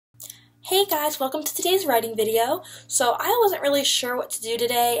Hey guys, welcome to today's writing video. So I wasn't really sure what to do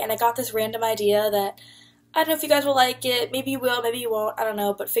today, and I got this random idea that I don't know if you guys will like it, maybe you will, maybe you won't, I don't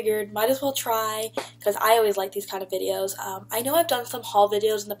know, but figured might as well try, because I always like these kind of videos. I know I've done some haul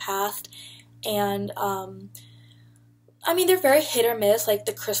videos in the past, and I mean, they're very hit or miss. Like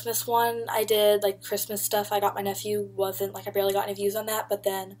the Christmas one I did, like Christmas stuff I got my nephew, wasn't, like I barely got any views on that, but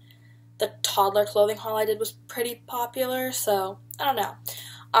then the toddler clothing haul I did was pretty popular, so I don't know.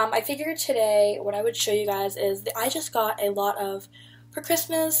 I figured today what I would show you guys is that I just got a lot of, for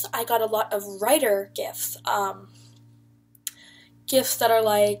Christmas, I got a lot of writer gifts. Gifts that are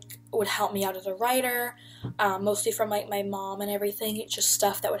like, would help me out as a writer, mostly from like my mom and everything. It's just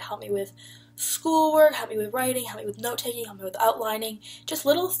stuff that would help me with schoolwork, help me with writing, help me with note-taking, help me with outlining. Just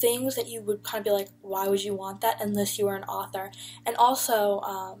little things that you would kind of be like, why would you want that unless you were an author? And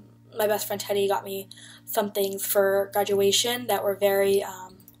also, my best friend Teddy got me some things for graduation that were very,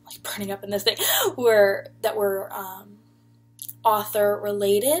 like burning up in this thing, that were author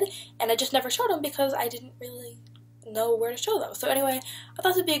related, and I just never showed them because I didn't really know where to show them. So anyway, I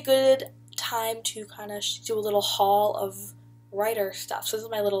thought it'd be a good time to kind of do a little haul of writer stuff. So this is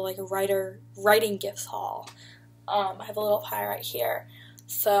my little like writing gifts haul. I have a little pie right here.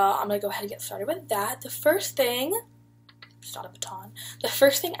 So I'm gonna go ahead and get started with that. The first thing, it's not a baton. The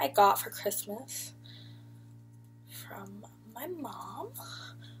first thing I got for Christmas from my mom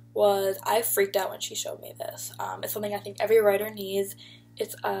was, I freaked out when she showed me this. It's something I think every writer needs.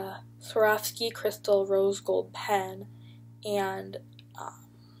 It's a Swarovski crystal rose gold pen, and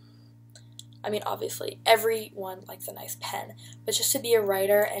I mean, obviously everyone likes a nice pen, but just to be a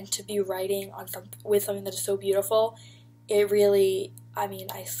writer and to be writing on with something that is so beautiful, it really, I mean,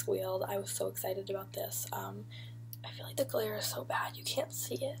 I squealed. I was so excited about this. I feel like the glare is so bad you can't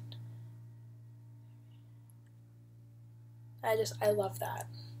see it. I love that.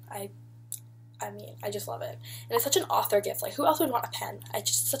 I mean, I just love it. And it's such an author gift. Like, who else would want a pen?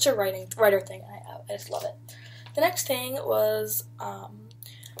 It's such a writer thing. I just love it. The next thing was,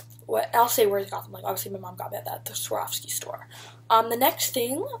 I'll say where I got them. Like, obviously my mom got me at the Swarovski store. The next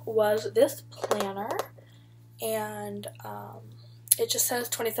thing was this planner, and it just says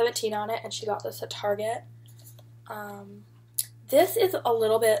 2017 on it, and she got this at Target. This is a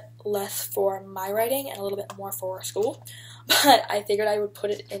little bit less for my writing and a little bit more for school, but I figured I would put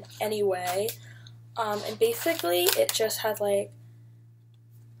it in anyway. And basically it just has like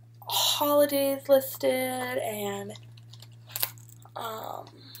holidays listed, and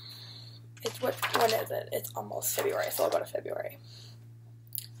when is it? It's almost February, so I'll go to February.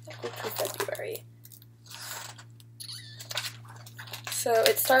 I'll go to February. So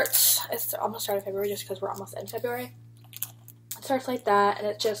it's almost started February just because we're almost in February. It starts like that, and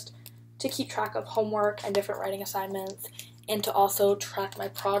it's just to keep track of homework and different writing assignments, and to also track my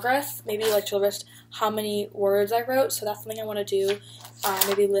progress. Maybe like to list how many words I wrote, so that's something I want to do.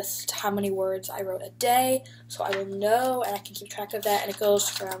 Maybe list how many words I wrote a day, so I will know and I can keep track of that. And it goes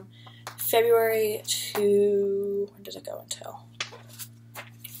from February to, when does it go until?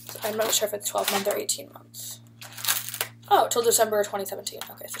 So I'm not sure if it's 12 months or 18 months. Oh, till December 2017.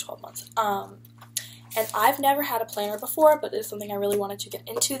 Okay, so 12 months. And I've never had a planner before, but it's something I really wanted to get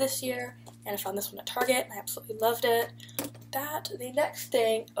into this year, and I found this one at Target, and I absolutely loved it. The next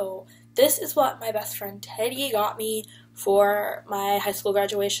thing, this is what my best friend Teddy got me for my high school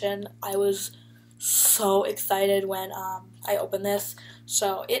graduation. I was so excited when I opened this.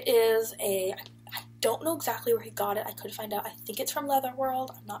 So it is I don't know exactly where he got it. I could find out. I think it's from Leather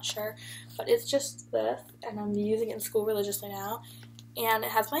World. I'm not sure, but it's just this, and I'm using it in school religiously now. And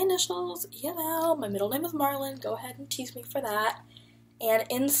it has my initials, EML, my middle name is Marlon, go ahead and tease me for that. And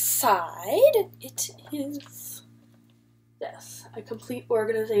inside, it is this, a complete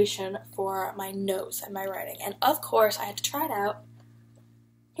organization for my notes and my writing. And of course, I had to try it out,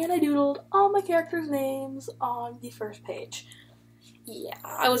 and I doodled all my characters' names on the first page. Yeah,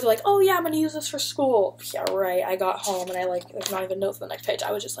 I was like, oh yeah, I'm gonna use this for school. Yeah, right, I got home and there's not even notes on the next page.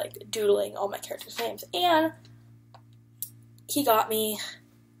 I was just like doodling all my characters' names. And he got me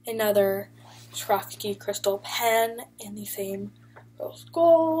another Swarovski crystal pen in the same rose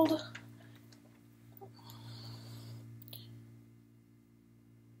gold.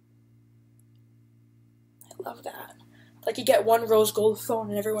 I love that. Like, you get one rose gold phone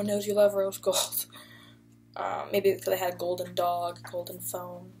and everyone knows you love rose gold. Maybe because I had golden dog, golden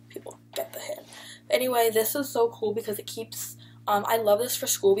phone. People get the hint. Anyway, this is so cool because it keeps, I love this for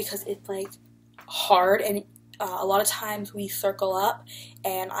school because it's like hard, and a lot of times we circle up,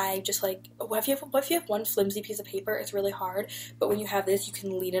 and I just like, if you have one flimsy piece of paper, it's really hard, but when you have this, you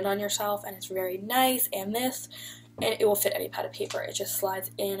can lean it on yourself, and it's very nice. And this, and it will fit any pad of paper. It just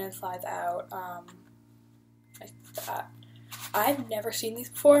slides in and slides out, like that. I've never seen these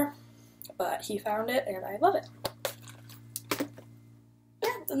before, but he found it and I love it. Yeah,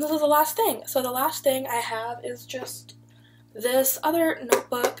 and this is the last thing. So the last thing I have is just this other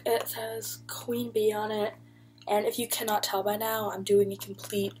notebook. It says Queen Bee on it, and if you cannot tell by now, I'm doing a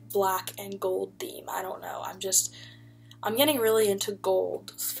complete black and gold theme. I don't know, I'm getting really into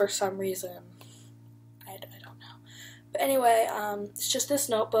gold for some reason. I don't know. But anyway, it's just this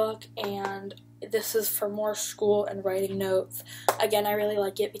notebook, and this is for more school and writing notes. Again, I really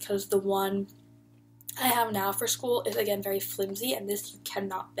like it because the one I have now for school is, again, very flimsy, and this you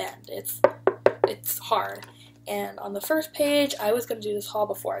cannot bend. It's hard. And on the first page, I was going to do this haul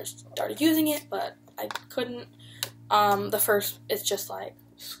before I started using it, but I couldn't. The first, it's just like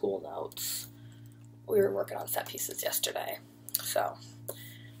school notes. We were working on set pieces yesterday, so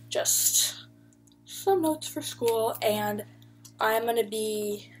just some notes for school, and I'm going to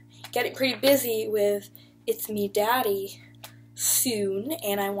be getting pretty busy with It's Me Daddy soon,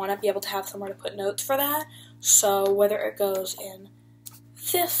 and I want to be able to have somewhere to put notes for that. So whether it goes in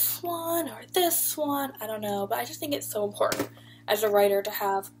this one or this one, I don't know, but I just think it's so important as a writer to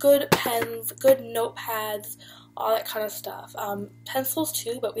have good pens, good notepads, all that kind of stuff. Pencils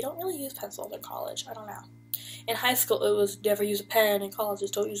too, but we don't really use pencils in college. I don't know. In high school, it was never use a pen. In college,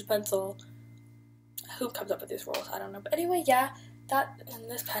 just don't use a pencil. Who comes up with these rules? I don't know. But anyway, yeah, that and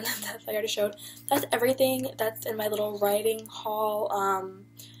this pen that I already showed, that's everything that's in my little writing haul.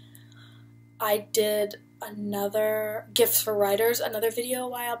 I did another Gifts for Writers, another video a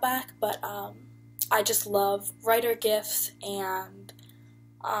while back, but I just love writer gifts, and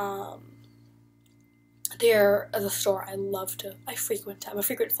they're the store I frequent. I'm a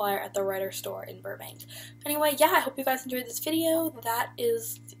frequent flyer at the writer store in Burbank. Anyway, yeah, I hope you guys enjoyed this video. That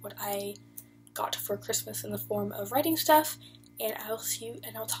is what I got for Christmas in the form of writing stuff, and I'll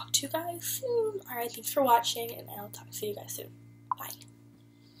talk to you guys soon. Alright, thanks for watching, and I'll talk to you guys soon. Bye.